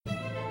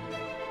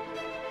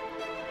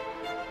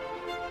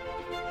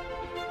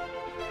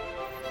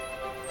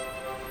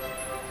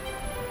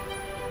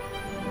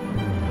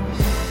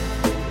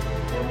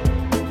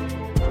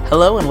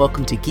Hello and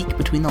welcome to Geek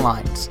Between the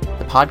Lines,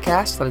 the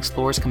podcast that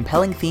explores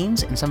compelling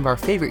themes in some of our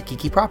favorite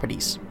geeky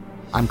properties.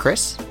 I'm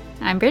Chris.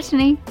 I'm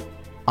Brittany.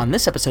 On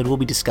this episode, we'll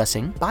be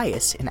discussing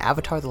bias in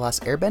Avatar: The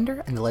Last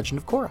Airbender and The Legend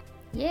of Korra.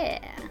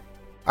 Yeah.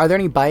 Are there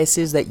any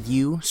biases that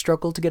you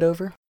struggle to get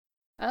over?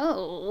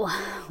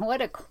 Oh,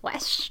 what a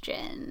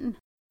question.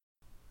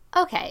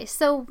 Okay,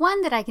 so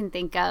one that I can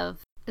think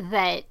of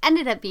that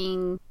ended up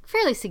being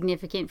fairly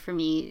significant for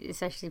me,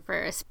 especially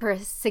for a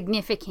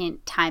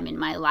significant time in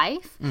my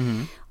life,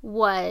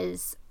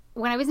 was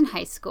when I was in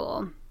high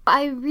school.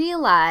 I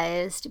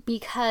realized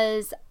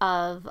because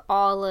of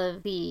all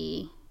of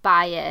the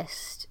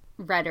biased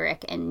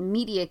rhetoric and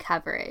media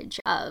coverage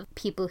of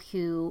people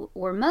who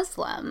were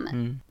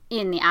Muslim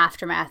in the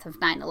aftermath of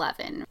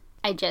 9/11,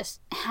 I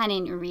just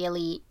hadn't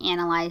really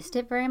analyzed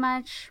it very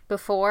much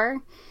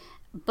before,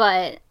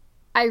 but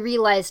I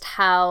realized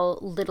how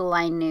little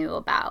I knew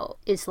about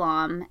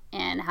Islam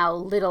and how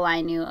little I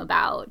knew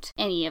about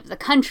any of the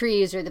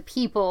countries or the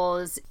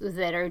peoples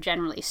that are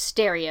generally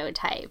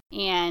stereotyped.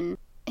 And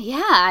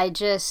yeah,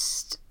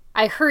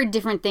 I heard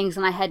different things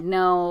and I had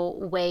no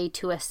way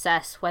to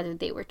assess whether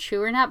they were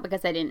true or not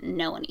because I didn't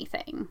know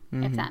anything,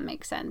 if that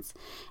makes sense.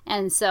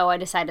 And so I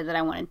decided that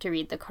I wanted to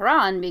read the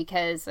Quran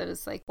because I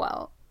was like,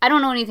 well, I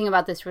don't know anything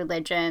about this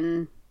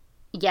religion.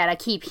 Yet I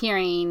keep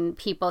hearing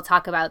people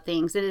talk about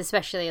things, and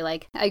especially,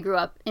 like, I grew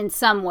up in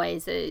some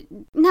ways,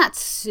 not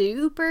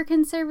super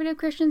conservative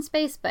Christian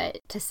space, but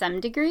to some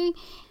degree.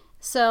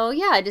 So,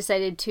 yeah, I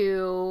decided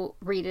to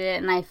read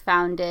it, and I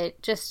found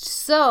it just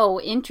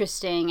so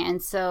interesting, and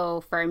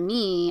so, for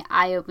me,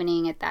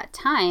 eye-opening at that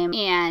time,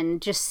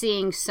 and just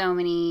seeing so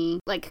many,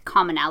 like,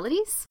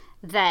 commonalities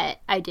that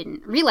I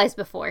didn't realize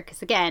before,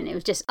 because, again, it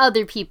was just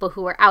other people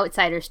who were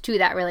outsiders to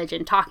that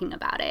religion talking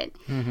about it.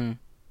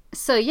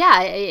 So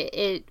yeah,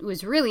 it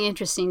was really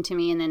interesting to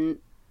me, and then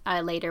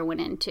I later went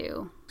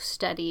into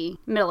study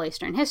Middle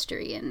Eastern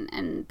history,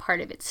 and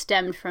part of it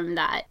stemmed from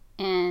that,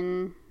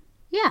 and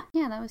yeah,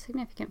 that was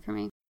significant for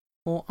me.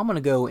 Well, I'm going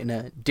to go in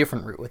a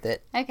different route with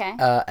it. Okay.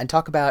 And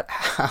talk about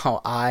how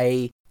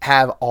I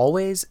have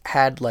always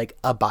had, like,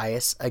 a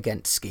bias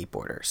against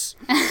skateboarders.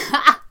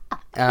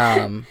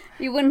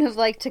 You wouldn't have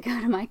liked to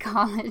go to my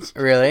college.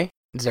 Really?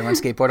 Does everyone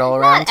skateboard all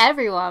around? Not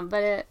everyone,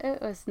 but it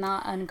was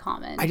not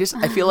uncommon. I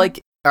feel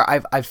like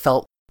I've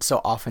felt so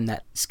often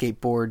that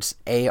skateboards,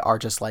 are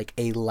just like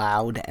a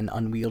loud and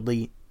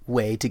unwieldy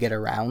way to get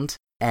around,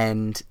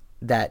 and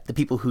that the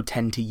people who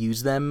tend to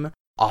use them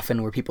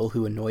often were people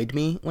who annoyed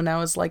me when I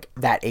was like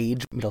that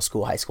age, middle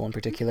school, high school in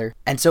particular.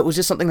 And so it was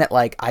just something that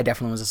like I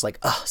definitely was just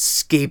like,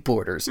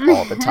 skateboarders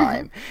all the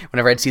time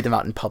whenever I'd see them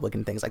out in public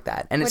and things like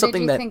that. And it's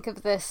something that... What did you think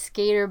of the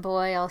Skater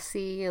Boy, I'll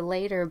see you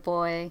later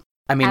boy?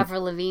 I mean,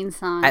 Avril Lavigne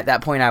song. At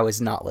that point, I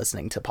was not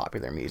listening to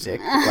popular music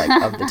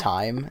like of the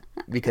time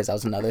because that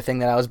was another thing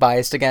that I was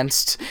biased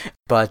against.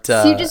 But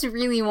so you just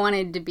really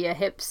wanted to be a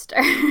hipster.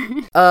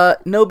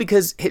 No,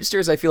 because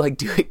hipsters I feel like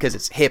do it because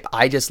it's hip.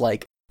 I just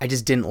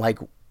didn't like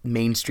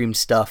mainstream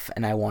stuff,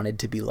 and I wanted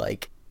to be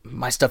like,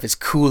 my stuff is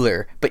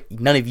cooler, but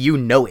none of you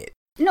know it.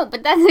 No,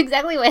 but that's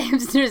exactly what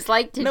hipsters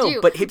like to do.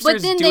 But hipsters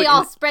But then they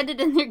all spread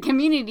it in their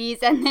communities,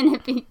 and then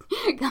it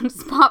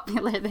becomes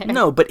popular there.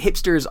 No, but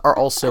hipsters are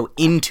also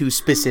into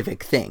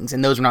specific things,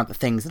 and those were not the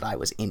things that I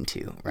was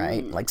into,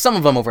 right? Like, some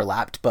of them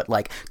overlapped, but,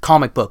 like,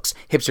 comic books,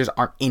 hipsters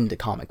aren't into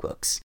comic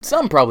books.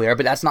 Some probably are,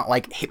 but that's not,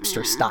 like,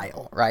 hipster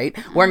style, right?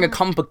 Wearing a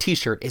comic book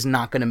t-shirt is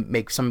not going to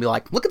make somebody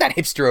like, look at that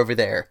hipster over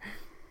there,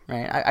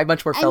 right? I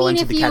much more fell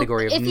into the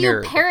category of nerd. If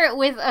you pair it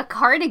with a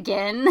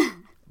cardigan...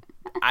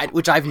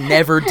 which I've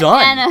never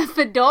done. And a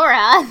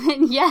fedora,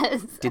 then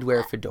yes. Did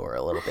wear a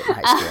fedora a little bit in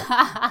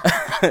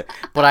high school.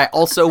 But I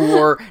also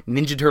wore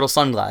Ninja Turtle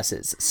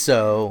sunglasses,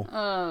 so...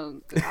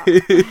 Oh,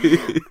 God.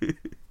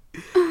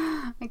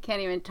 I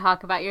can't even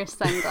talk about your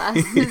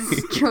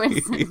sunglasses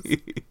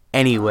choices.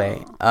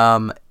 Anyway,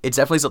 it's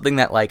definitely something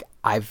that, like,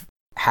 I've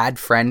had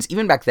friends,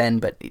 even back then,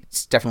 but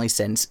it's definitely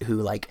since, who,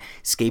 like,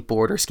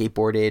 skateboard or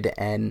skateboarded,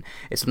 and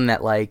it's something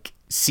that, like...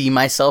 see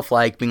myself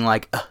like being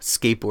like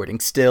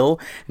skateboarding still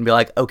and be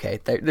like, okay,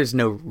 there's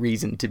no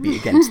reason to be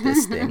against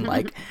this thing,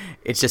 like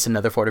it's just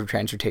another form of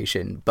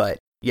transportation. But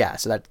yeah,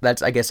 so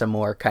that's I guess a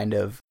more kind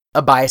of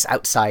a bias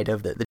outside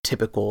of the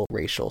typical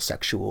racial,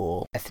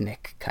 sexual,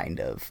 ethnic kind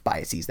of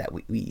biases that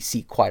we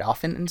see quite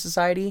often in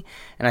society.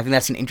 And I think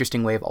that's an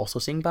interesting way of also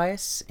seeing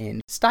bias in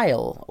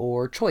style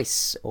or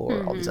choice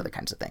or all these other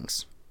kinds of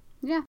things.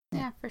 Yeah,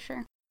 for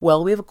sure.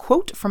 Well, we have a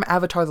quote from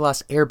Avatar: The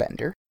Last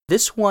Airbender.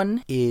 This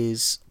one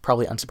is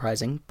probably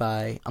unsurprising,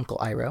 by Uncle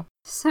Iroh.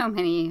 So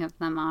many of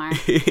them are.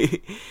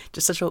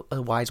 Just such a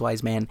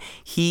wise man.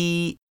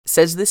 He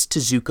says this to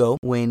Zuko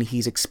when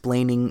he's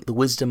explaining the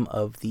wisdom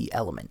of the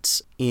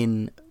elements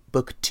in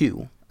Book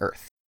 2,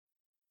 Earth.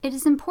 It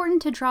is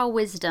important to draw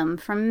wisdom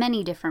from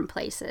many different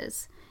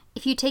places.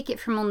 If you take it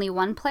from only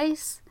one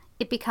place,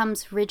 it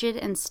becomes rigid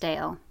and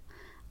stale.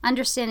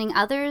 Understanding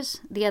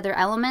others, the other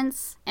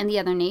elements, and the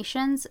other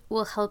nations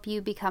will help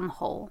you become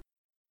whole.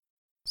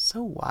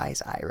 So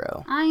wise,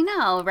 Iroh. I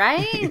know,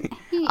 right?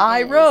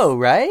 Iroh,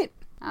 right?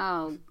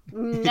 Oh,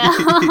 no.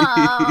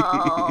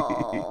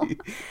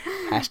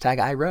 Hashtag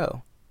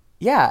IRO.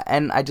 Yeah,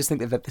 and I just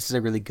think that this is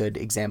a really good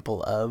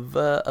example of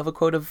a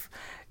quote of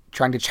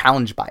trying to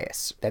challenge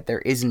bias, that there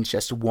isn't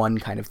just one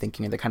kind of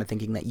thinking or the kind of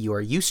thinking that you are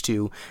used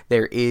to.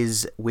 There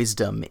is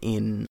wisdom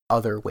in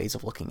other ways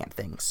of looking at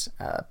things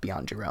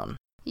beyond your own.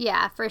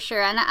 Yeah, for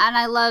sure. And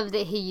I love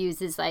that he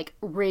uses like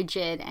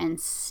rigid and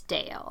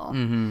stale,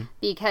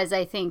 because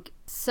I think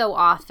so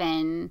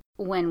often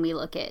when we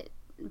look at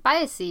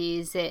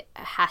biases, it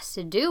has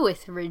to do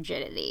with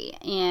rigidity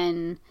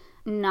and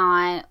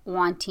not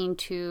wanting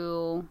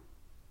to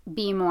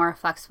be more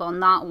flexible,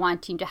 not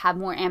wanting to have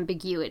more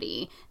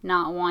ambiguity,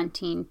 not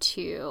wanting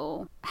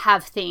to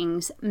have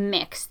things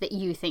mixed that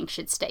you think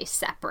should stay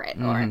separate.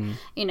 Or,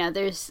 you know,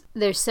 there's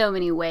so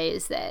many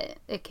ways that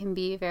it can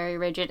be very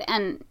rigid.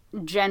 And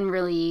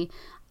generally,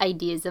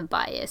 ideas of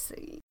bias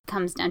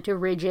comes down to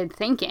rigid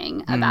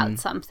thinking about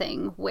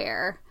something,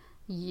 where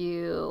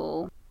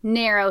you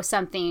narrow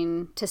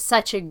something to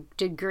such a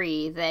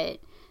degree that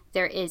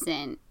there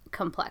isn't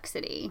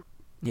complexity.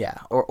 Yeah,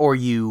 or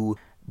you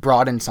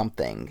broaden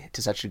something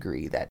to such a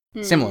degree that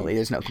similarly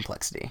there's no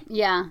complexity.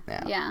 Yeah,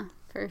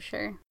 for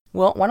sure.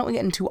 Well, why don't we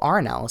get into our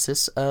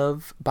analysis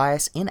of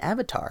bias in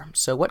Avatar?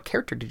 So what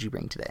character did you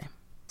bring today?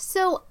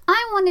 So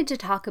I wanted to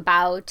talk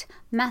about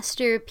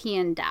Master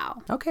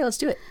Piandao. Okay, let's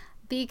do it.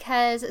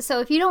 Because, so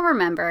if you don't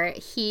remember,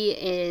 he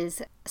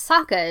is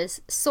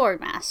Sokka's sword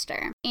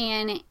master,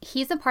 and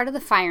he's a part of the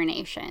Fire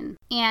Nation.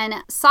 And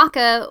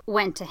Sokka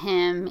went to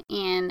him,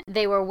 and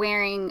they were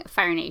wearing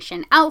Fire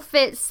Nation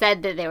outfits,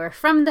 said that they were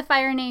from the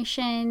Fire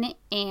Nation,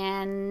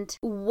 and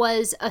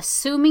was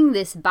assuming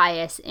this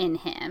bias in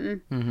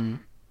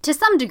him. To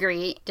some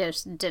degree,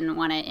 just didn't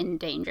want to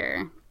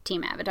endanger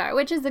Team Avatar,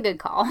 which is a good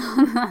call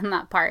on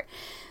that part.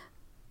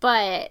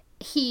 But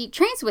he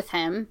trains with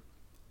him,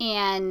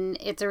 and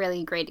it's a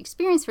really great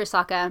experience for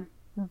Sokka.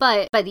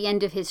 But by the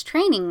end of his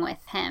training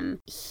with him,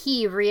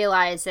 he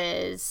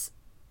realizes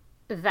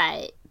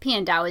that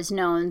Piandao is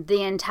known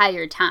the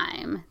entire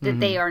time, that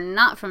they are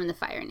not from the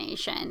Fire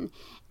Nation.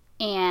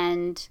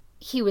 And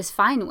he was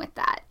fine with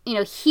that. You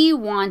know, he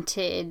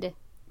wanted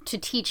to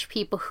teach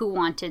people who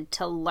wanted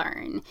to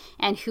learn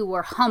and who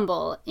were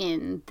humble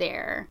in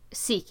their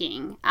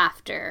seeking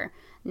after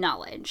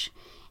knowledge.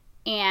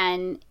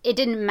 And it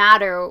didn't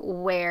matter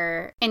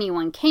where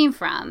anyone came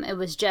from. It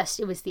was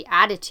the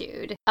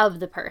attitude of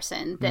the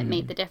person that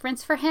made the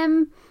difference for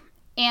him.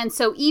 And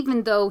so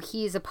even though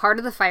he's a part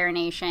of the Fire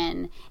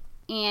Nation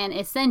and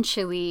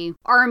essentially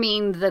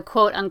arming the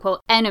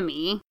quote-unquote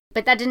enemy,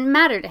 but that didn't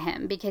matter to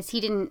him because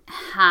he didn't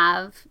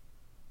have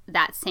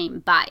that same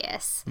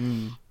bias.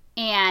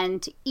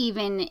 And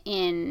even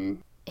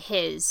in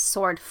his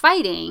sword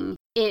fighting,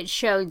 it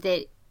showed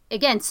that,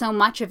 again, so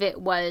much of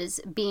it was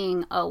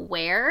being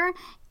aware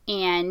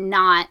and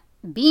not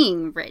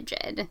being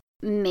rigid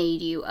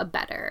made you a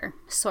better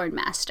sword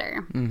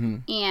master.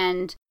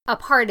 And a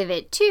part of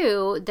it,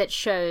 too, that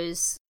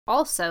shows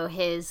also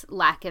his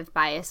lack of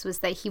bias was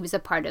that he was a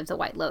part of the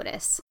White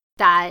Lotus.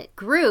 That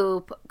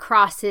group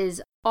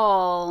crosses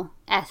all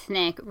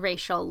ethnic,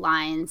 racial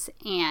lines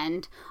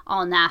and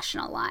all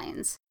national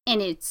lines.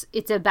 And it's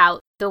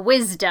about the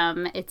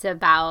wisdom. It's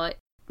about,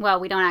 well,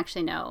 we don't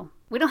actually know.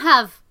 We don't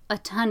have a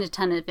ton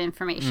of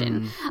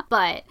information,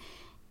 but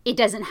it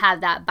doesn't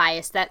have that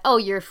bias that, oh,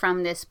 you're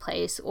from this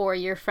place, or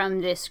you're from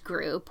this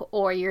group,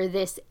 or you're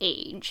this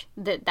age,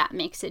 that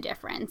makes a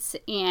difference.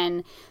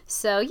 And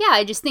so, yeah,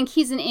 I just think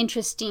he's an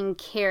interesting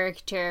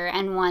character,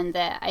 and one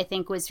that I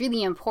think was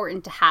really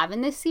important to have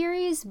in this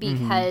series,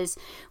 because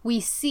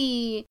we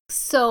see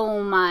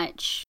so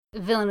much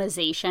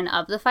villainization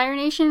of the Fire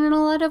Nation in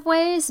a lot of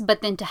ways,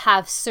 but then to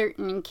have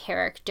certain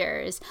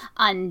characters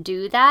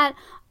undo that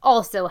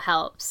also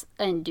helps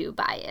undo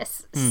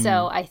bias.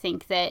 So I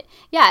think that,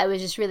 yeah, it was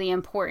just really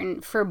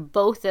important for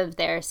both of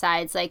their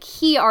sides. Like,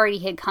 he already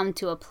had come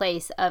to a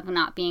place of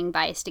not being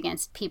biased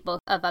against people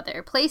of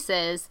other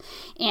places,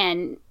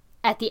 and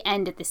at the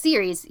end of the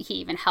series, he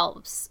even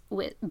helps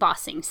with Ba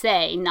Sing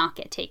Se not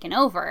get taken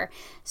over.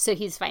 So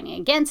he's fighting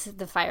against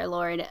the Fire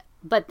Lord.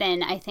 But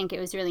then I think it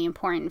was really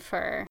important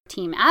for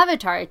Team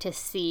Avatar to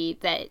see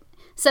that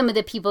some of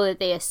the people that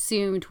they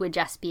assumed would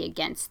just be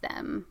against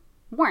them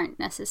weren't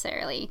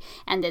necessarily,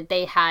 and that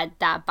they had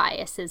that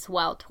bias as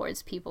well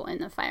towards people in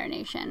the Fire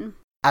Nation.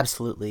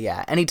 Absolutely,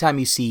 yeah. Anytime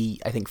you see,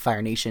 I think,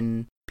 Fire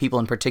Nation people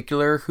in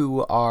particular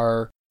who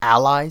are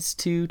allies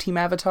to Team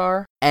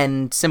Avatar,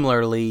 and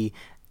similarly,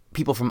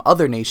 people from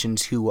other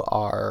nations who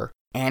are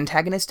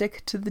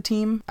antagonistic to the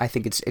team, I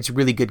think it's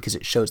really good because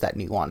it shows that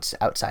nuance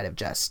outside of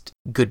just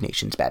good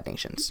nations, bad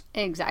nations.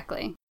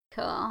 Exactly.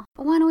 Cool.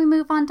 Why don't we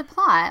move on to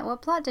plot?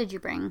 What plot did you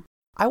bring?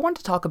 I want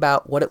to talk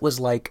about what it was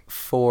like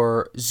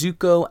for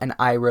Zuko and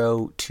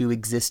Iroh to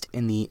exist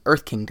in the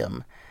Earth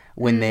Kingdom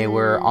when they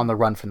were on the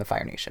run from the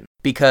Fire Nation.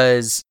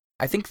 Because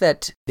I think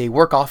that they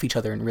work off each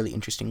other in really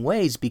interesting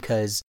ways,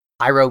 because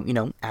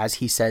Iroh, as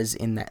he says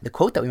in the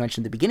quote that we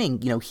mentioned at the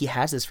beginning, he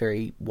has this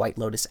very White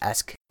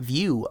Lotus-esque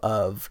view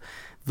of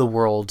the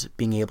world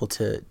being able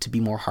to be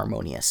more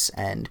harmonious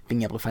and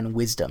being able to find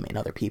wisdom in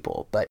other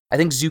people. But I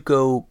think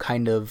Zuko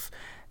kind of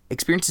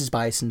experiences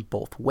bias in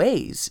both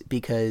ways,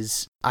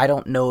 because I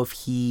don't know if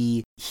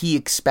he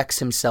expects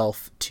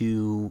himself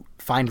to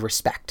find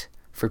respect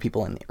for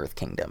people in the Earth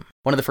Kingdom.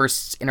 One of the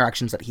first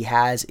interactions that he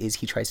has is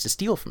he tries to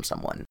steal from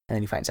someone, and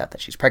then he finds out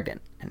that she's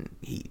pregnant, and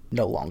he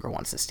no longer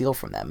wants to steal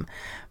from them.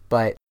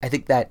 But I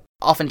think that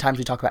oftentimes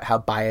we talk about how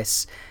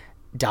bias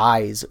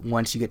dies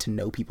once you get to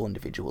know people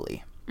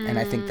individually. And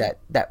I think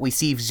that we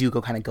see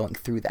Zuko kind of going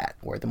through that,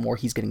 where the more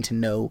he's getting to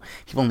know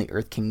people in the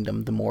Earth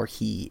Kingdom, the more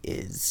he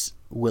is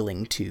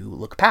willing to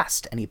look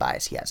past any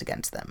bias he has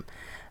against them,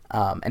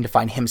 and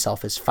define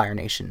himself as Fire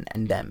Nation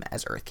and them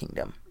as Earth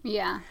Kingdom.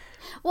 Yeah.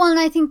 Well, and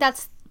I think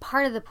that's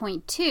part of the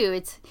point,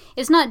 too.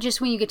 It's not just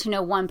when you get to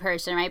know one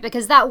person, right?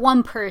 Because that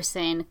one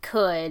person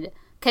could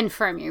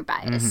confirm your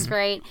bias,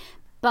 right?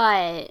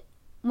 But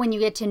when you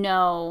get to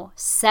know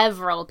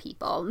several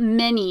people,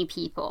 many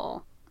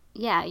people,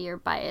 yeah, your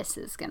bias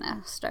is going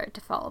to start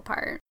to fall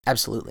apart.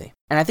 Absolutely.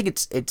 And I think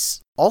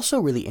it's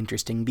also really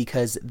interesting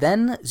because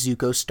then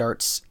Zuko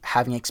starts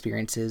having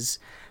experiences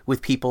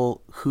with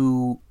people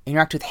who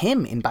interact with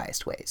him in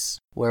biased ways,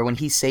 where when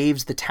he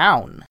saves the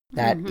town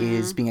that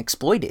is being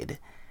exploited,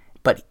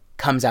 but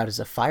comes out as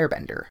a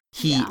firebender,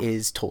 he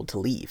is told to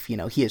leave.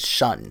 He is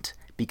shunned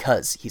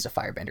because he's a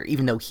firebender,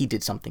 even though he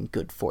did something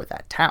good for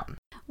that town.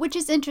 Which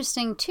is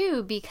interesting,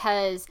 too,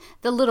 because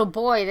the little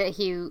boy that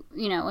he,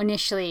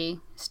 initially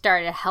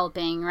started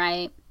helping,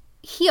 right,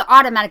 he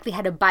automatically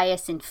had a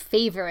bias in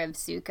favor of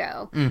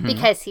Zuko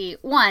because he,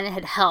 one,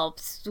 had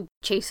helped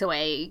chase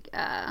away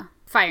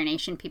Fire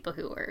Nation people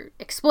who were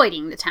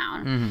exploiting the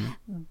town,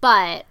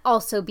 but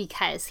also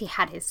because he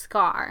had his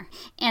scar.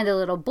 And the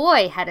little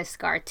boy had a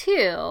scar,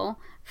 too,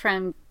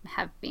 from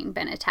having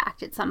been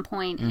attacked at some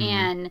point.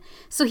 And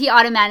so he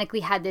automatically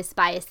had this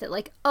bias that,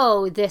 like,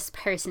 oh, this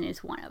person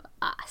is one of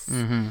us.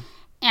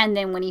 And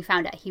then when he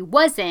found out he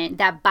wasn't,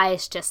 that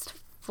bias just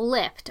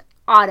flipped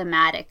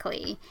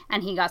automatically.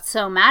 And he got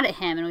so mad at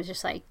him and was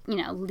just like,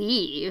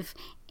 leave.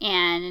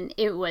 And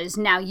it was,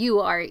 now you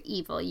are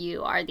evil,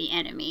 you are the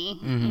enemy.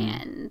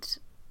 And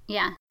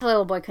yeah, the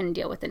little boy couldn't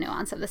deal with the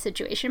nuance of the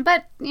situation.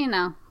 But,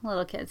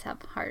 little kids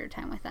have a harder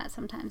time with that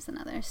sometimes than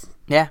others.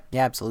 Yeah,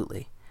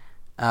 absolutely.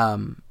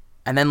 And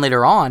then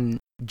later on,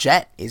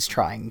 Jet is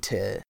trying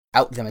to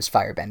out them as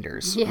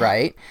firebenders,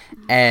 right?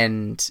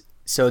 And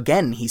so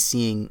again, he's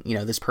seeing,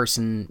 this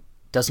person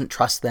doesn't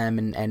trust them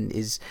and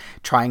is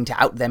trying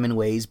to out them in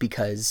ways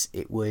because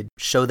it would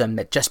show them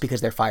that just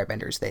because they're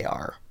firebenders, they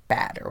are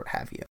bad or what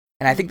have you.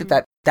 And I think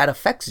that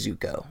affects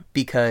Zuko,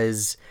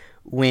 because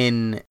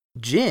when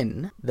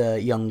Jin,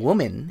 the young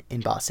woman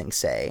in Ba Sing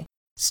Se,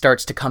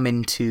 starts to come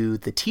into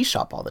the tea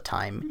shop all the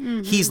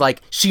time, he's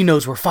like, she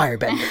knows we're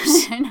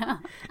firebenders. I know.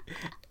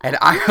 And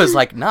I was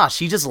like, nah,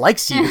 she just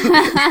likes you.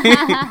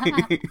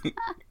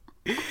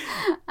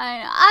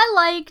 I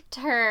liked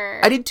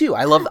her. I did too.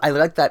 I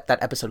liked that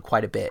episode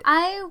quite a bit.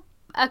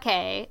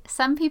 Okay,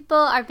 some people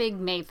are big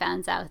Mei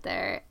fans out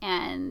there,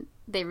 and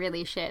they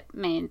really ship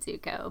Mei and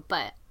Zuko,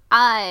 but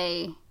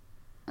I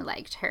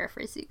liked her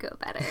for Zuko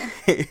better.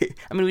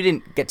 I mean, we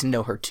didn't get to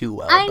know her too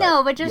well. I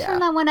know, but just from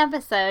that one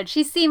episode,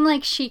 she seemed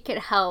like she could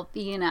help,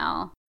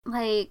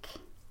 like...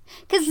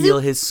 Heal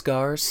his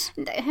scars?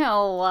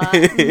 No.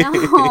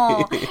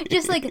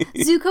 Just like,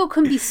 Zuko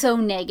can be so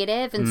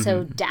negative and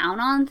so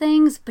down on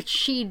things, but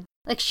she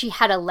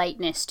had a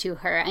lightness to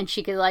her, and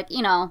she could,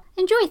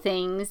 enjoy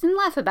things and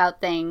laugh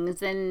about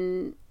things,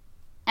 and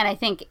I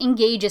think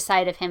engage a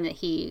side of him that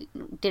he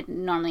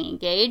didn't normally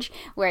engage,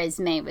 whereas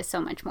Mei was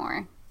so much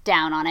more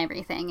down on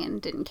everything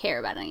and didn't care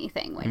about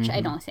anything, which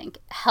I don't think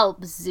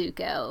helps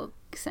Zuko,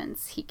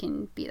 since he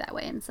can be that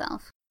way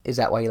himself. Is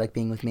that why you like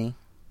being with me?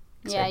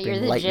 Yeah, you're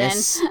the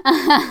lightness.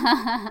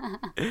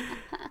 Jin.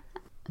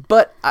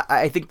 But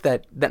I think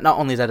that not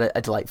only is that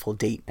a delightful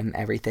date and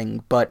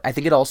everything, but I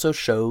think it also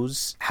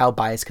shows how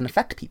bias can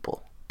affect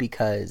people,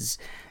 because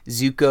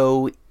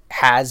Zuko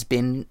has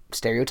been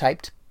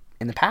stereotyped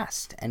in the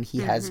past, and he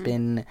has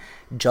been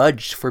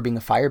judged for being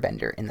a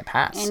firebender in the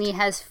past. And he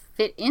has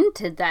fit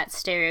into that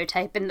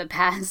stereotype in the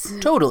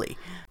past. Totally.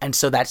 And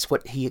so that's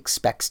what he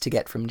expects to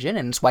get from Jin,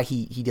 and it's why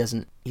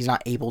he's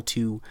not able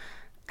to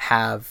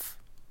have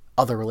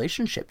other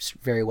relationships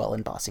very well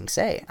in Ba Sing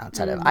Se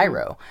outside of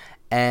Iroh.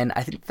 And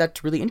I think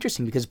that's really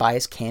interesting, because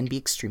bias can be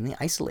extremely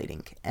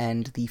isolating,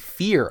 and the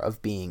fear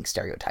of being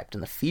stereotyped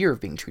and the fear of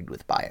being treated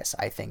with bias,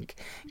 I think,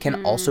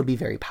 can also be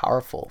very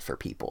powerful for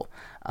people.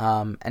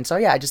 And so,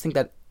 I just think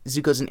that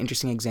Zuko's an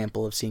interesting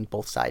example of seeing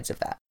both sides of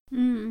that.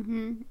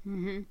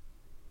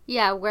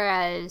 Yeah,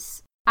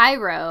 whereas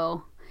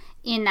Iroh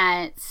in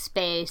that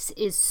space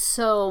is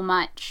so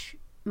much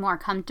more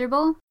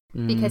comfortable,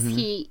 because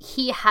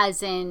he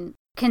hasn't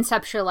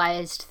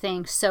conceptualized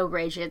things so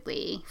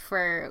rigidly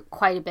for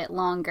quite a bit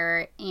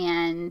longer,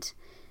 and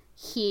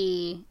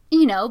he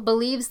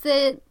believes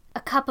that a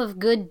cup of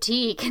good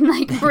tea can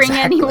like bring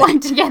anyone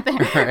together,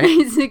 right?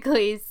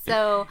 Basically.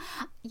 So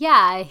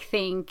yeah, I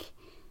think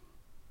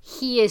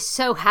he is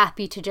so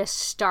happy to just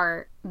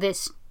start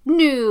this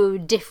new,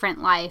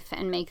 different life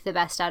and make the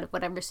best out of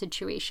whatever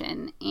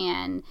situation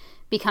and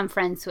become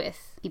friends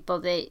with people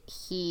that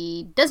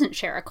he doesn't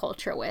share a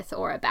culture with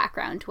or a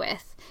background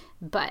with.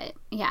 But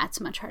yeah,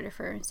 it's much harder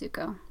for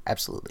Zuko.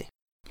 Absolutely.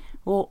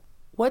 Well,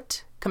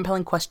 what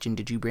compelling question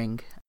did you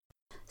bring?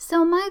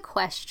 So my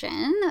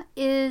question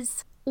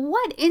is,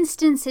 what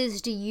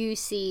instances do you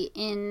see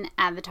in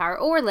Avatar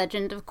or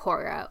Legend of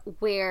Korra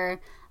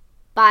where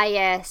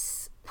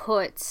bias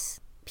puts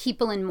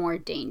people in more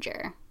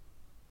danger?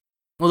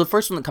 Well, the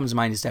first one that comes to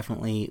mind is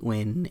definitely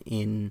when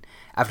in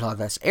Avatar: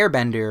 The Last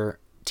Airbender,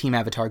 Team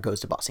Avatar goes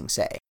to Ba Sing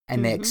Se,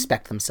 and they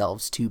expect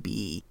themselves to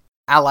be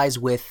allies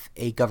with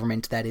a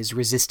government that is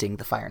resisting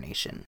the Fire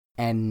Nation.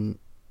 And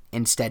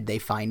instead they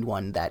find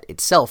one that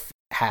itself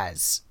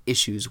has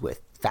issues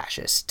with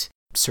fascist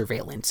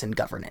surveillance and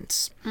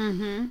governance.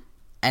 Mm-hmm.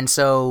 And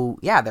so,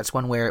 yeah, that's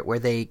one where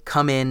they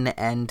come in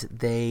and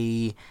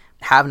they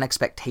have an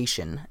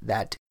expectation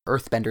that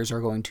Earthbenders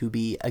are going to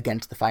be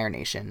against the Fire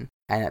Nation,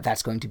 and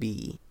that's going to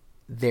be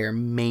their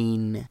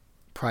main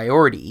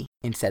priority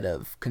instead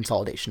of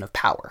consolidation of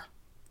power.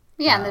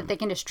 Yeah, and that they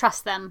can just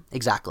trust them.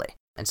 Exactly.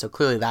 And so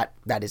clearly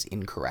that is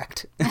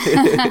incorrect.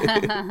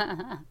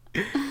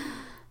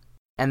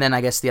 And then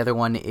I guess the other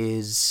one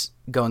is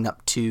going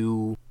up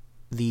to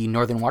the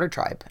Northern Water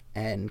Tribe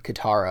and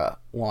Katara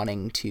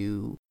wanting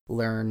to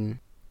learn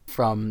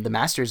from the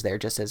masters there,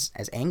 just as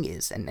Aang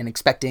is, and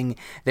expecting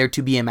there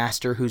to be a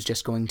master who's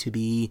just going to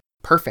be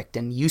perfect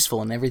and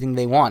useful in everything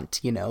they want,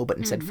 but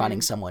instead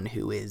finding someone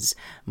who is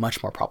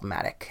much more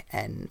problematic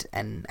and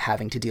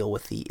having to deal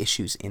with the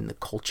issues in the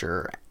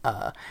culture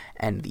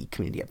and the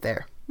community up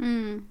there.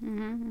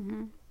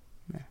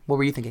 What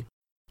were you thinking?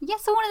 Yeah,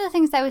 so one of the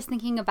things I was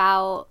thinking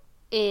about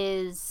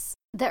is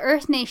the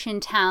Earth Nation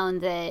town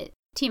that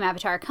Team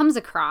Avatar comes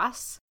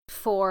across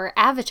for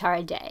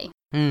Avatar Day.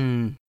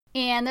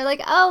 And they're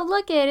like, oh,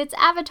 look it's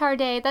Avatar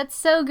Day. That's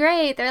so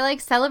great. They're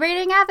like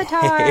celebrating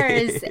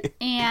avatars.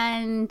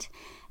 And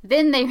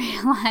then they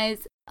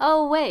realize,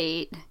 oh,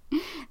 wait,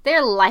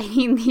 they're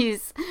lighting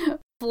these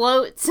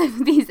floats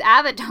of these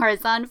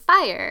avatars on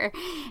fire.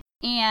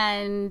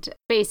 And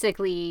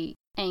basically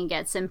Aang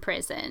gets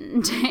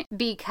imprisoned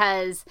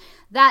because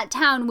that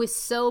town was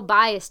so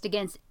biased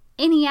against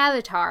any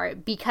avatar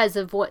because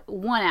of what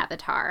one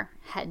avatar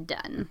had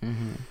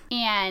done.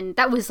 And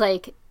that was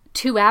like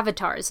 2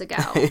 avatars ago.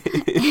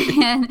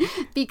 And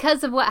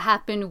because of what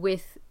happened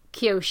with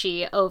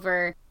Kyoshi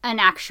over an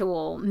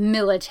actual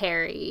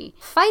military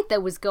fight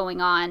that was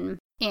going on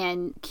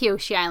and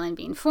Kyoshi Island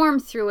being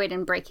formed through it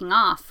and breaking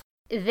off,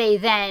 they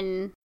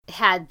then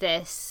had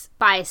this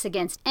bias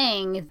against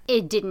Aang.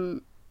 It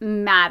didn't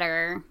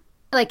matter.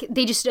 Like,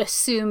 they just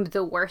assumed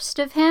the worst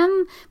of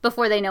him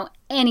before they know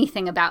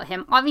anything about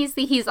him.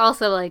 Obviously, he's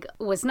also, like,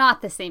 was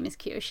not the same as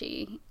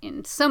Kyoshi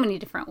in so many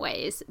different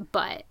ways.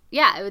 But,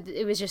 yeah,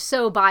 it was just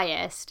so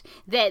biased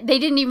that they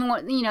didn't even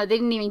want, they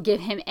didn't even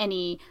give him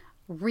any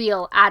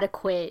real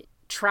adequate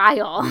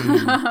trial,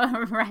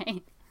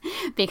 right?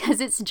 Because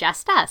it's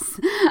just us.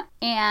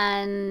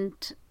 And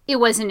it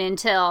wasn't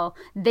until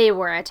they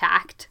were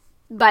attacked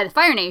by the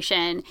Fire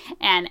Nation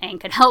and Aang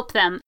could help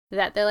them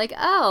that they're like,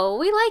 oh,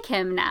 we like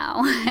him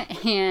now.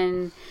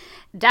 And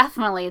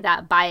definitely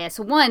that bias,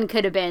 one,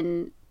 could have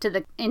been to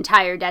the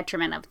entire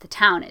detriment of the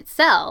town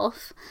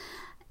itself,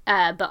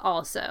 but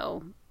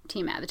also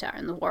Team Avatar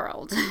in the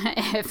world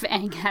if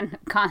Aang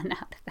hadn't gone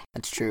out of there.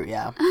 That's true,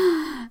 yeah.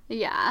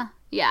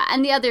 Yeah.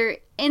 And the other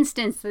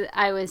instance that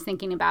I was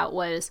thinking about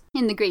was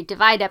in the Great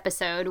Divide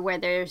episode, where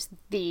there's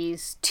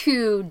these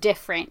 2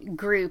 different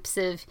groups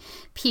of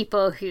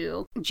people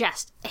who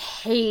just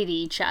hate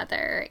each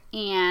other.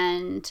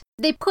 And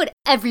they put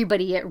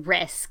everybody at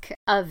risk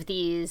of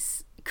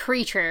these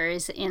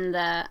creatures in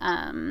the,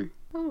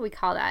 what would we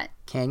call that?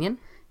 Canyon,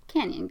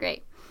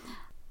 great.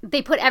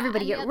 They put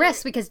everybody at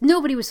risk because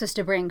nobody was supposed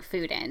to bring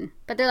food in.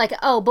 But they're like,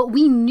 oh, but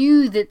we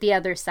knew that the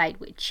other side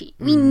would cheat.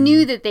 We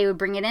knew that they would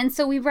bring it in,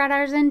 so we brought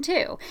ours in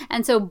too.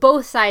 And so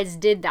both sides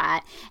did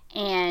that.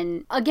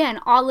 And again,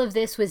 all of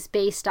this was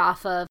based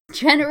off of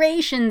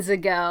generations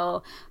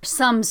ago,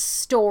 some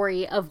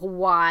story of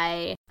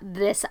why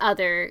this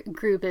other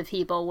group of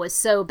people was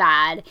so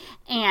bad.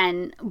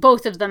 And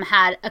both of them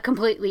had a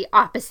completely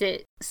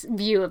opposite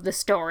view of the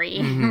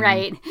story,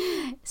 right?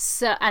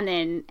 So, and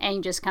then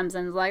Aang just comes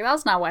in and is like,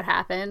 that's not what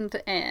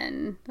happened.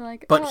 And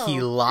like, but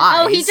he lies.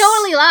 Oh, he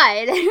totally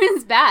lied. It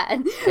was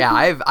bad. Yeah,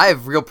 I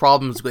have real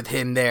problems with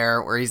him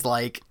there, where he's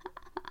like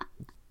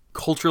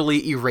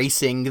culturally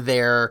erasing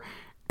their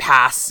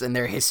pasts and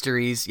their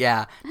histories.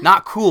 Yeah,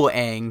 not cool,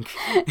 Aang.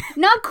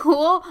 Not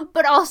cool,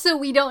 but also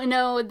we don't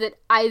know that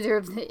either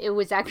of it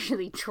was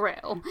actually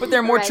true. But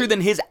they're more true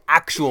than his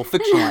actual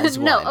fictionalized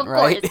no, one, of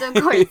right?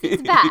 course,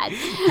 it's bad.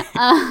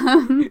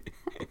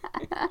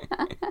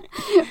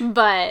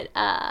 But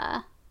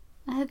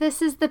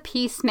This is the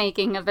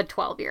peacemaking of a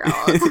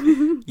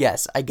 12-year-old.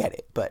 Yes, I get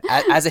it. But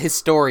as a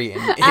historian,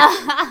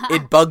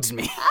 it bugs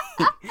me.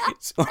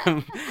 So,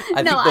 I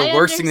think the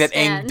worst thing that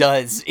Aang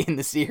does in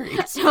the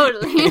series.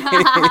 Totally.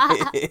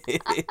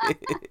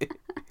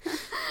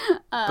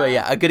 But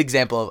yeah, a good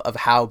example of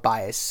how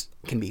bias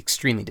can be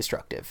extremely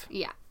destructive.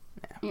 Yeah.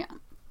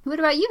 What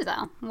about you,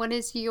 though? What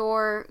is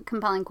your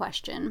compelling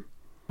question?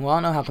 Well, I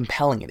don't know how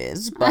compelling it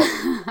is, but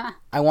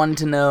I wanted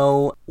to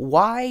know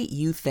why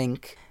you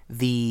think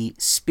the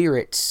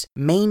spirits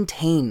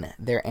maintain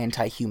their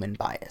anti-human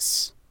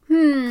bias.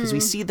 Because we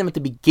see them at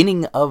the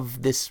beginning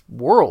of this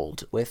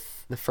world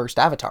with the first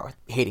Avatar,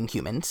 hating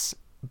humans.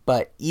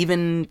 But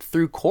even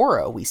through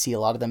Korra, we see a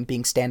lot of them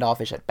being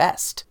standoffish at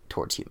best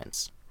towards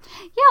humans.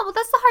 Yeah, well,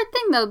 that's the hard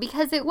thing, though,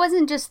 because it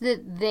wasn't just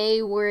that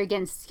they were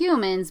against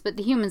humans, but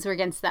the humans were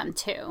against them,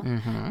 too.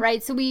 Mm-hmm.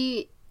 Right? So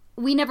we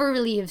never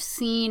really have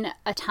seen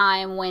a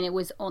time when it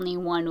was only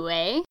one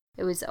way.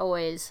 It was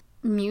always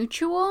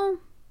mutual.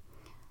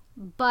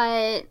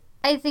 But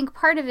I think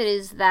part of it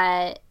is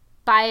that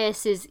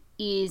bias is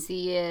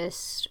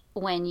easiest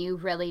when you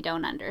really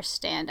don't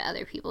understand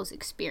other people's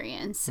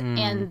experience.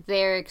 And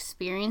their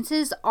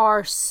experiences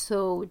are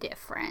so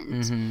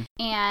different.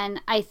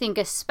 And I think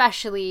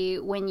especially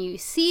when you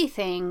see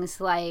things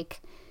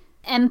like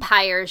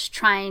empires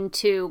trying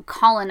to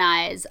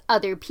colonize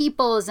other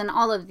peoples and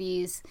all of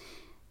these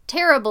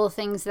terrible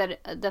things that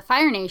the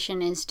Fire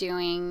Nation is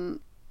doing,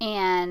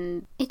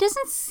 and it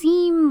doesn't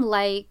seem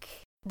like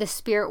the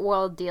spirit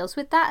world deals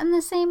with that in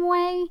the same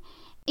way.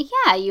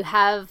 Yeah, you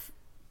have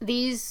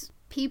these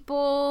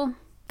people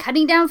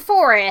cutting down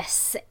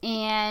forests,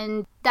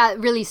 and that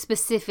really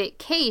specific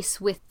case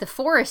with the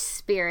forest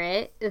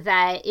spirit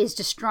that is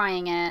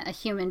destroying a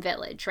human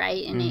village,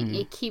 right? And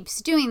it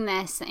keeps doing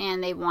this,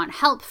 and they want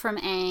help from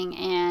Aang,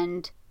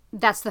 and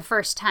that's the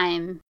first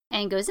time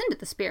Aang goes into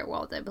the spirit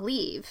world, I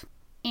believe,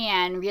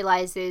 and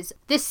realizes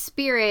this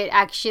spirit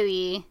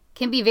actually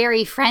can be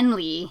very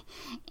friendly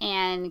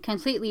and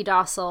completely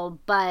docile,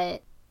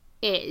 but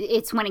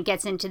it's when it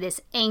gets into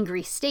this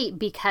angry state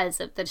because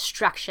of the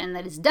destruction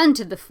that is done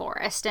to the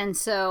forest. And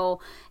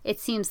so it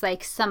seems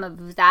like some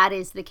of that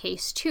is the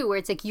case too, where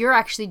it's like you're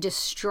actually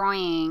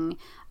destroying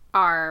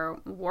our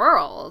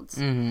world.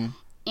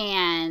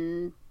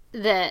 And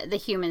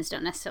the humans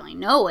don't necessarily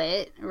know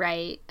it,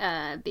 right?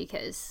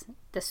 Because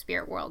the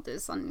spirit world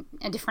is on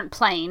a different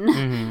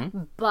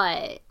plane.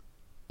 But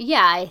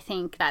yeah, I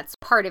think that's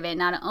part of it.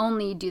 Not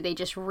only do they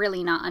just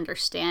really not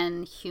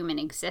understand human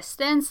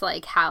existence,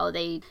 like how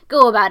they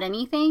go about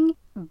anything,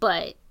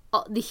 but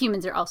the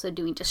humans are also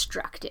doing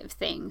destructive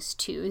things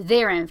to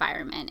their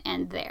environment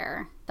and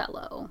their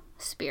fellow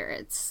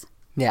spirits.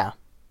 Yeah.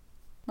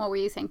 What were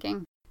you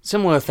thinking?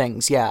 Similar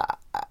things, yeah.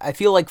 I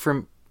feel like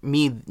for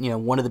me,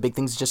 one of the big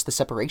things is just the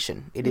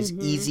separation. It is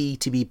easy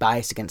to be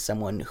biased against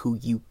someone who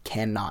you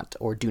cannot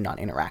or do not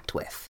interact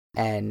with.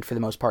 And for the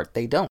most part,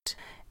 they don't.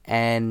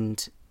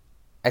 And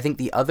I think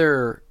the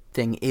other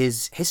thing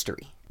is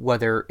history.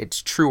 Whether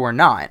it's true or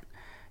not,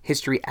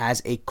 history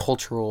as a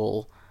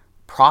cultural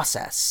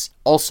process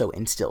also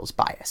instills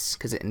bias,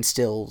 because it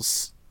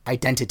instills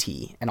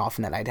identity, and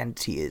often that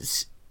identity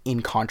is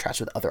in contrast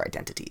with other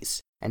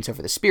identities. And so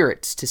for the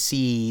spirits to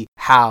see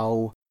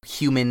how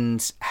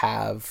humans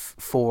have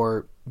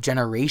for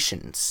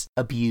generations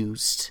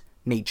abused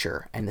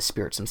nature and the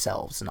spirits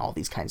themselves and all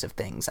these kinds of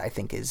things, I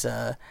think is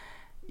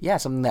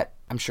something that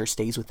I'm sure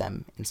stays with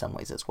them in some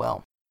ways as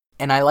well.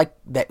 And I like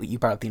that you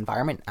brought up the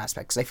environment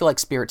aspect, because I feel like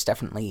spirits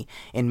definitely,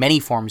 in many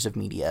forms of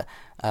media,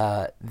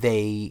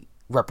 they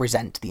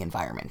represent the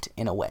environment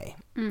in a way.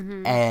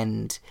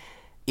 And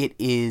it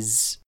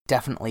is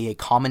definitely a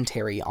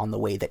commentary on the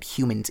way that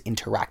humans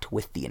interact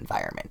with the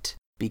environment,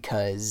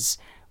 because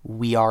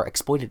we are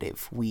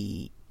exploitative.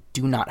 We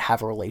do not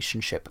have a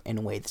relationship in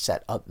a way that's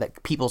set up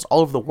that peoples all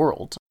over the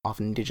world,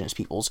 often indigenous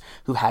peoples,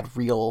 who had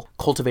real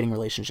cultivating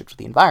relationships with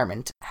the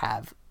environment,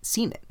 have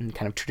seen it in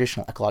kind of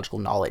traditional ecological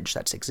knowledge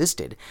that's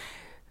existed.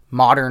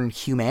 Modern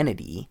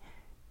humanity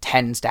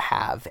tends to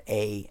have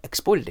a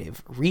exploitative,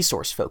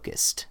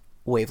 resource-focused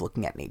way of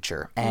looking at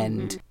nature.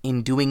 And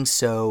in doing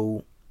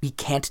so, we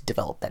can't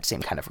develop that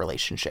same kind of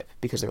relationship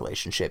because the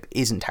relationship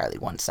is entirely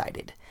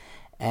one-sided.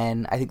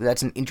 And I think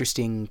that's an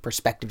interesting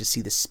perspective to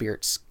see the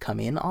spirits come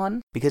in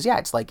on. Because, yeah,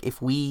 it's like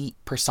if we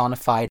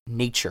personified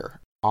nature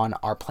on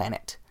our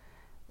planet,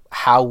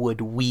 how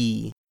would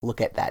we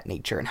look at that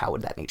nature, and how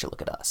would that nature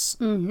look at us?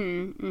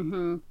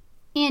 And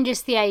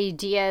just the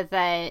idea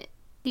that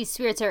these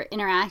spirits are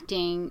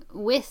interacting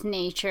with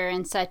nature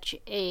in such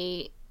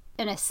an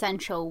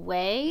essential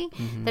way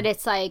that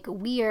it's like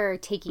we are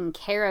taking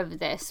care of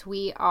this,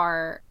 we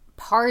are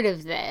part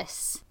of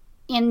this,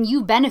 and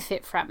you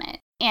benefit from it.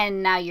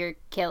 And now you're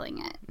killing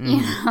it,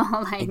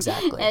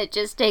 Exactly. It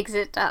just takes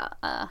it to,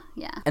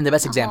 And the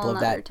best example of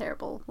that,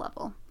 terrible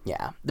level.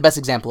 Yeah, the best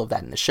example of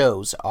that in the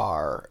shows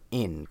are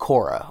in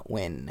Korra,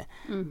 when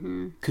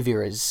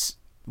Kuvira's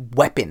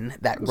weapon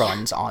that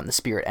runs on the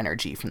spirit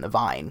energy from the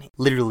vine,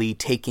 literally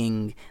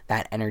taking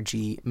that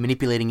energy,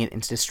 manipulating it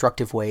into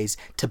destructive ways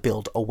to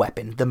build a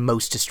weapon, the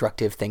most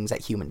destructive things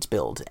that humans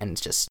build. And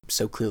it's just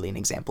so clearly an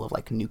example of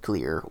like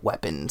nuclear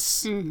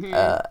weapons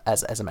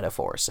as a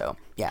metaphor. So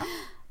yeah.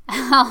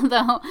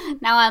 Although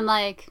now I'm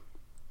like,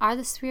 are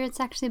the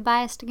spirits actually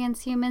biased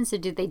against humans, or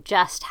do they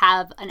just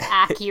have an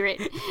accurate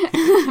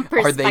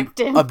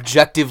perspective? Are they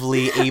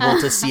objectively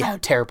able to see how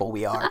terrible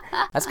we are?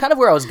 That's kind of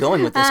where I was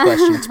going with this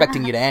question,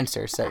 expecting you to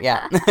answer. So,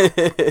 yeah.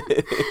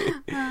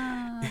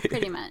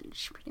 Pretty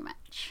much.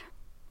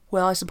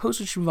 Well, I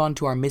suppose we should move on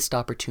to our missed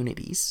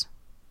opportunities.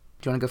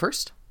 Do you want to go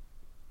first?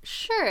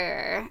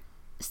 Sure.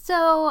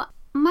 So,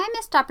 my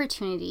missed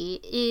opportunity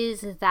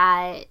is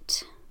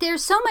that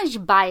there's so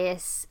much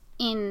bias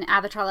in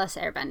Avatar: The Last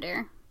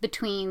Airbender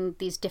between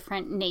these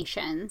different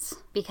nations,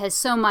 because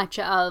so much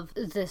of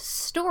the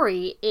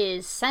story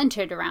is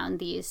centered around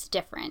these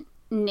different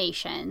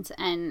nations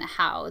and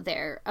how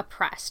they're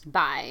oppressed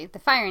by the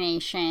Fire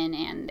Nation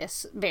and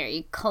this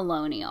very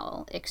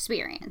colonial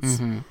experience.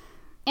 Mm-hmm.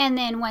 And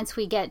then once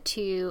we get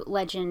to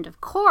Legend of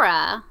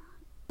Korra,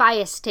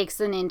 bias takes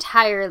an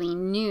entirely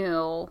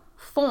new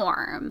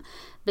form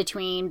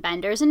between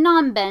benders and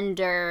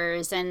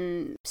non-benders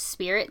and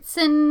spirits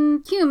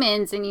and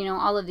humans and, you know,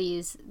 all of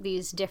these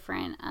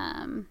different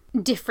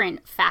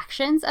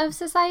factions of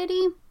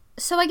society.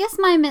 So I guess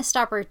my missed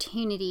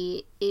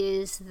opportunity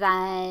is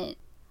that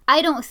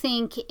I don't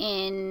think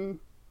in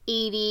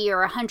 80 or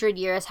 100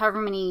 years, however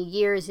many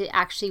years it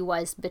actually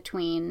was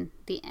between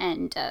the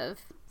end of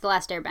The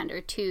Last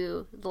Airbender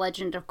to The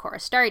Legend of Korra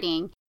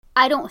starting,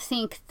 I don't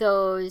think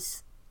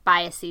those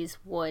biases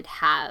would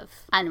have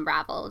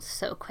unraveled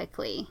so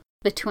quickly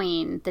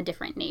between the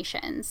different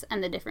nations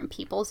and the different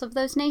peoples of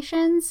those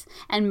nations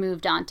and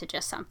moved on to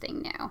just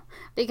something new.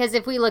 Because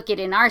if we look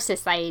at in our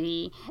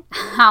society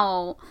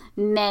how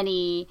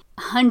many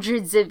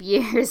hundreds of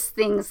years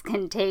things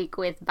can take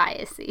with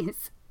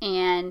biases,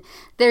 and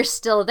they're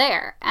still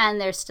there and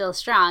they're still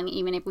strong,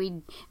 even if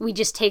we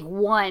just take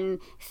one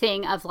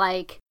thing of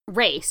like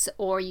race,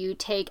 or you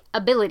take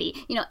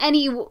ability, you know,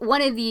 any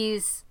one of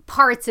these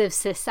parts of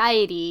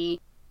society,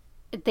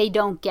 they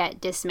don't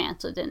get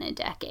dismantled in a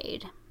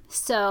decade.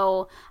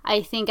 So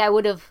I think I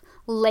would have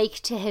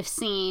liked to have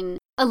seen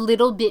a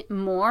little bit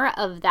more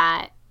of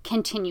that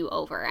continue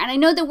over. And I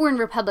know that we're in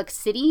Republic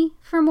City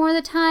for more of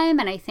the time,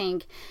 and I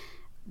think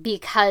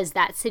because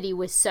that city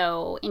was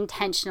so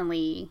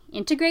intentionally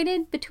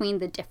integrated between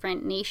the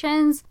different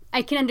nations,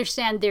 I can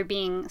understand there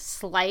being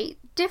slight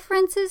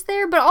differences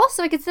there, but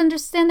also I could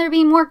understand there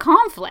being more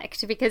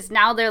conflict because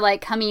now they're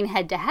like coming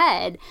head to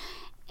head.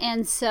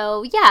 And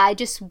so, yeah, I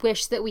just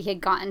wish that we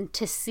had gotten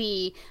to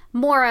see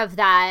more of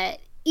that,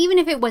 even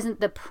if it wasn't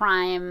the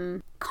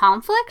prime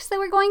conflicts that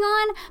were going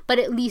on, but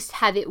at least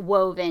have it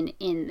woven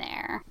in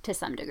there to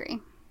some degree.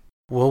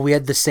 Well, we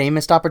had the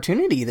samest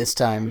opportunity this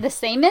time. The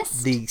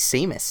samest? The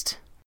samest.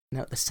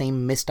 No, the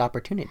same missed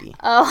opportunity.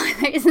 Oh,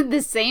 isn't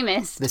the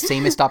samest? The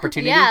samest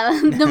opportunity? Yeah,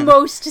 the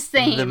most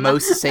same. The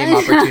most same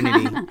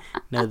opportunity.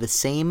 No, the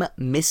same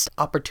missed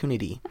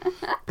opportunity.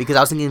 Because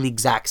I was thinking the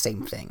exact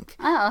same thing.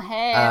 Oh,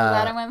 hey, I'm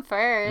glad I went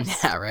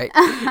first. Yeah, right?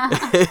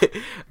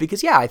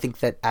 Because, yeah, I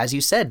think that, as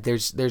you said,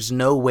 there's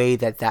no way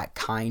that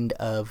kind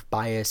of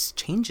bias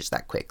changes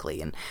that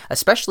quickly. And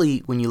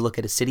especially when you look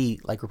at a city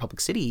like Republic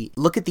City,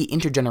 look at the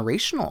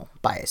intergenerational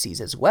biases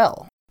as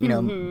well. You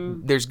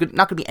know, there's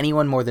not going to be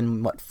anyone more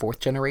than,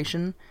 fourth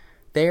generation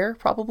there,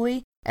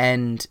 probably?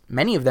 And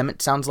many of them,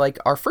 it sounds like,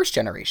 are first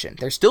generation.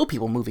 There's still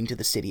people moving to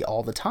the city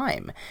all the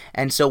time.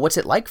 And so what's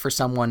it like for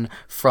someone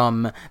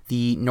from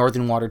the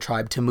Northern Water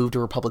Tribe to move to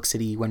Republic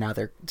City when now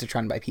they're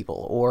surrounded by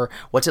people? Or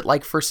what's it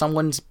like for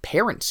someone's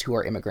parents who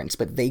are immigrants,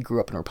 but they grew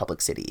up in Republic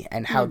City,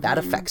 and how that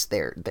affects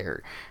their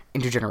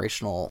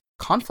intergenerational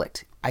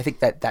conflict? I think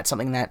that that's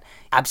something that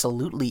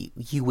absolutely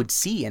you would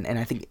see, and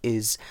I think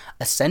is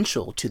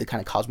essential to the kind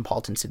of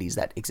cosmopolitan cities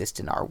that exist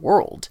in our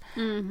world.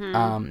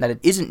 That it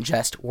isn't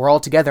just, we're all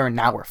together and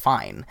now we're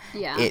fine.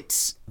 Yeah.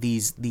 It's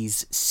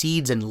these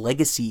seeds and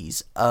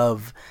legacies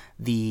of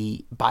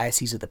the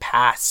biases of the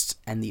past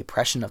and the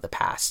oppression of the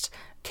past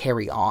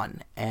carry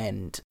on.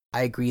 And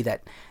I agree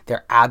that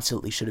there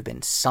absolutely should have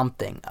been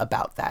something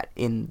about that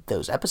in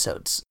those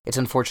episodes. It's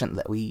unfortunate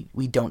that we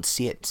don't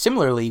see it.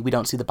 Similarly, we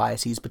don't see the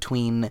biases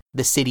between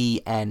the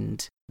city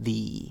and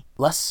the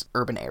less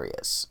urban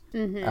areas,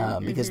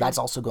 because that's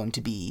also going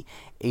to be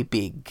a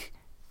big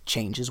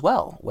change as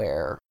well,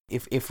 where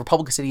if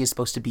Republic City is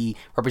supposed to be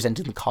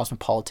representing the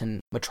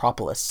cosmopolitan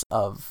metropolis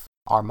of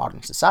our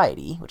modern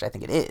society, which I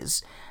think it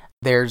is,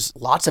 there's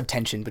lots of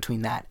tension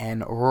between that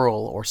and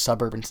rural or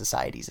suburban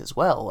societies as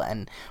well,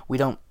 and we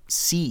don't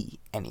see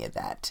any of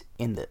that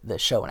in the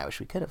show, and I wish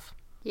we could have.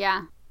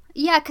 Yeah,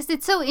 because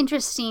it's so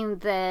interesting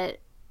that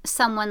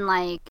someone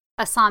like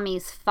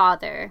Asami's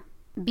father,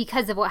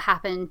 because of what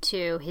happened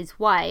to his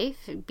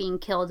wife being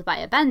killed by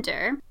a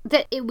bender,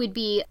 that it would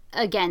be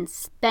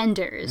against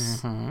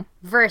benders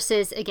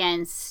versus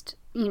against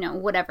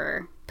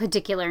whatever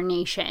particular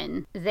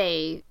nation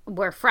they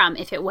were from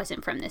if it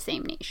wasn't from the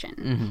same nation.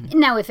 Mm-hmm.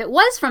 Now, if it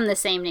was from the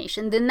same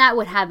nation, then that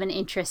would have an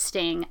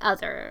interesting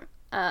other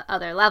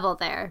level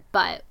there,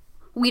 but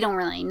we don't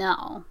really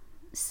know.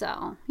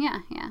 So, yeah.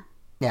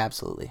 Yeah,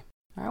 absolutely.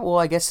 All right, well,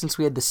 I guess since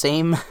we had the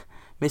same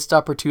missed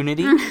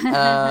opportunity,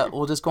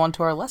 we'll just go on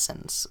to our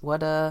lessons.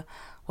 What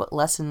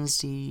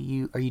lessons are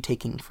you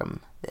taking from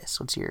this?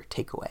 What's your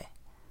takeaway?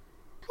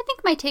 I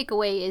think my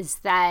takeaway is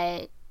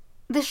that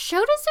the show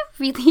does a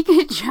really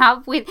good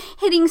job with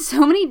hitting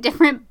so many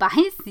different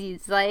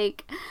biases.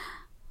 Like,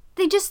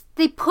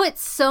 they put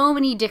so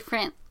many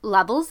different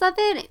levels of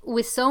it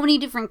with so many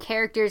different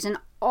characters and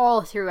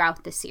all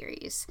throughout the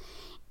series.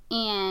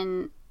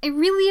 And I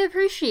really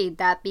appreciate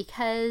that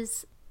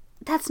because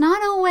that's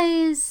not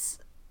always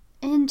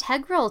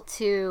integral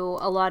to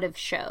a lot of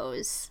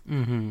shows.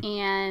 Mm-hmm.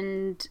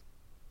 And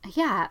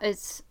yeah,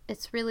 it's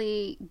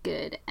really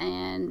good,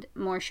 and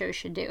more shows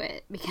should do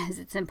it because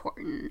it's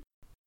important.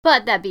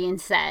 But that being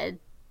said,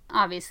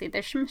 obviously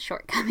there's some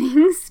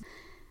shortcomings.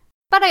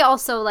 But I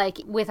also,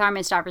 with our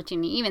missed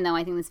opportunity, even though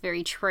I think that's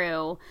very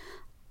true,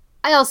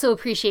 I also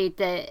appreciate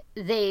that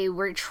they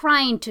were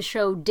trying to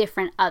show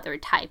different other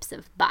types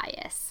of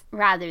bias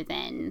rather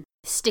than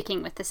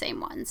sticking with the same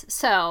ones.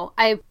 So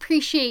I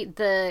appreciate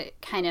the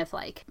kind of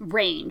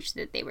range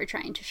that they were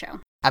trying to show.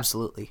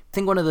 Absolutely. I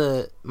think one of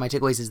my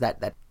takeaways is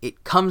that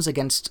it comes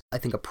against, I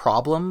think, a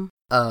problem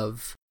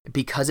of,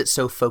 because it's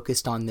so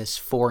focused on this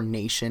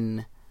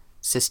 4-nation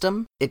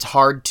system, it's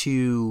hard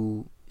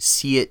to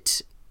see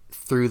it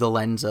through the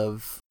lens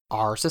of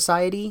our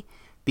society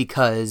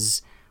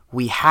because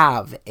we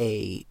have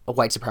a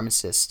white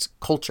supremacist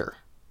culture,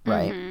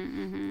 right?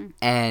 Mm-hmm, mm-hmm.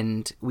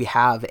 And we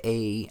have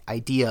a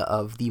idea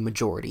of the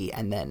majority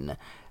and then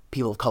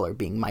people of color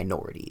being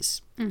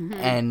minorities. Mm-hmm.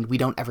 And we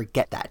don't ever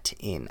get that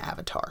in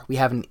Avatar. We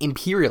have an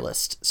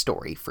imperialist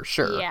story for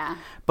sure. Yeah.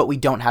 But we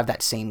don't have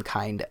that same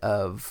kind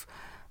of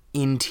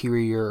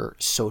interior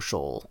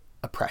social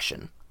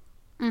oppression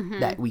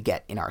that we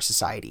get in our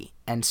society.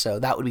 And so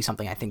that would be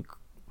something I think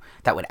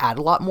that would add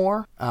a lot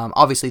more.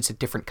 Obviously, it's a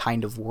different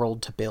kind of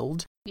world to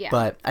build. Yeah.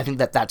 But I think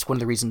that's one of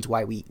the reasons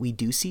why we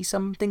do see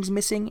some things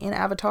missing in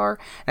Avatar.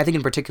 And I think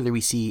in particular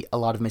we see a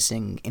lot of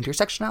missing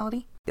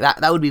intersectionality.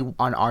 That would be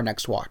on our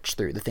next watch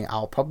through. The thing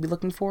I'll probably be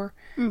looking for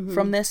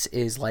from this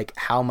is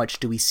how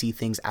much do we see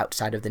things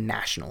outside of the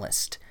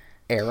nationalist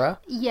era?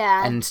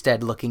 Yeah. And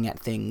instead looking at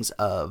things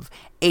of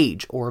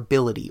age or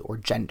ability or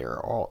gender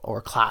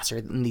or class,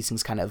 or these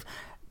things kind of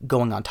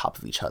going on top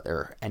of each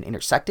other and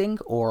intersecting,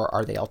 or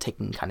are they all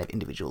taken kind of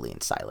individually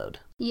and siloed?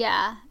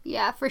 Yeah,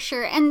 for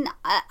sure. And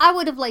I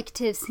would have liked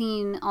to have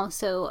seen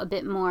also a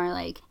bit more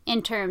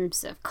in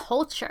terms of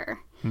culture,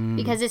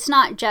 because it's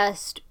not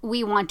just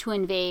we want to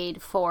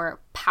invade for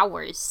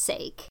power's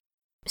sake.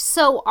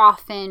 So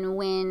often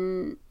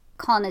when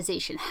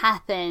colonization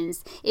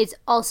happens, it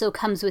also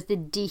comes with the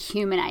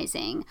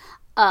dehumanizing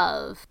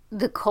of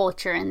the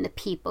culture and the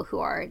people who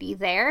are already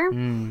there.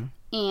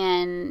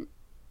 And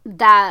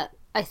that,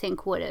 I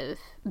think, would have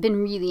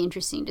been really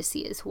interesting to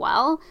see as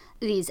well.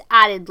 These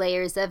added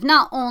layers of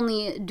not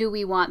only do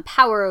we want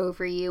power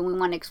over you, we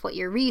want to exploit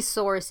your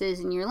resources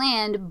and your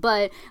land,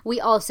 but we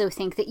also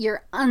think that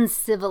you're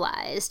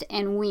uncivilized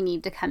and we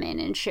need to come in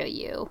and show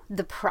you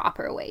the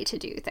proper way to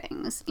do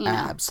things.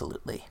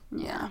 Absolutely.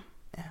 Yeah.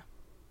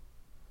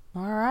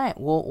 All right.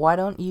 Well, why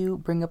don't you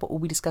bring up what we'll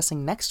be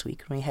discussing next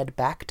week when we head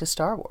back to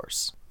Star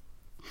Wars?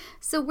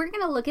 So we're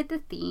going to look at the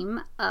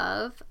theme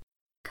of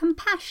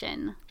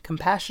compassion.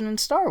 Compassion in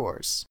Star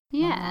Wars.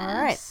 Yes.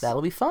 All right,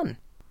 that'll be fun.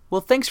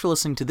 Well, thanks for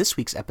listening to this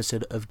week's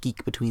episode of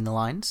Geek Between the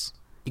Lines.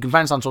 You can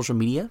find us on social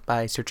media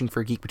by searching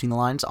for Geek Between the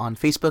Lines on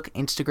Facebook,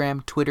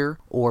 Instagram, Twitter,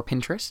 or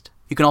Pinterest.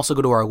 You can also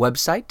go to our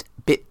website,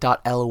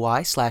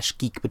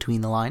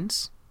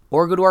 bit.ly/geekbetweenthelines,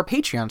 or go to our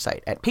Patreon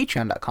site at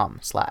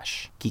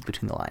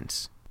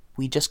patreon.com/geekbetweenthelines.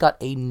 We just got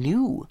a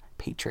new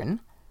patron.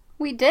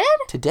 We did?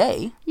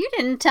 Today. You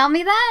didn't tell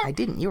me that. I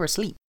didn't. You were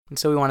asleep. And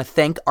so we want to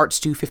thank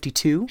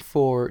Arts252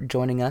 for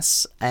joining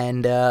us,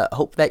 and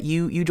hope that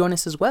you join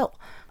us as well.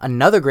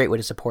 Another great way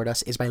to support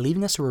us is by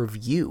leaving us a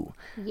review.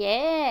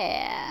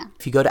 Yeah.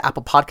 If you go to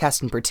Apple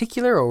Podcasts in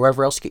particular, or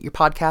wherever else you get your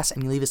podcasts,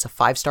 and you leave us a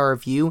 5-star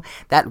review,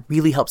 that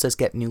really helps us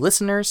get new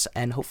listeners,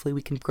 and hopefully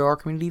we can grow our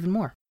community even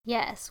more.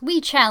 Yes,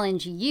 we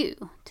challenge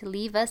you to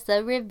leave us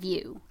a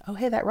review. Oh,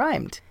 hey, that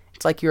rhymed.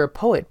 It's like you're a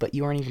poet, but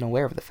you aren't even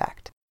aware of the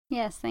fact.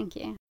 Yes, thank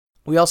you.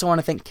 We also want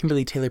to thank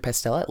Kimberly Taylor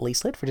Pestella at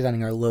Lacelet for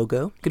designing our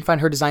logo. You can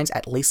find her designs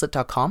at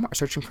lacelet.com or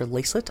searching for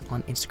Lacelet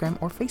on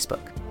Instagram or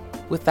Facebook.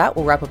 With that,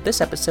 we'll wrap up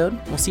this episode.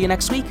 We'll see you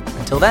next week.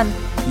 Until then,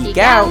 geek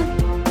out!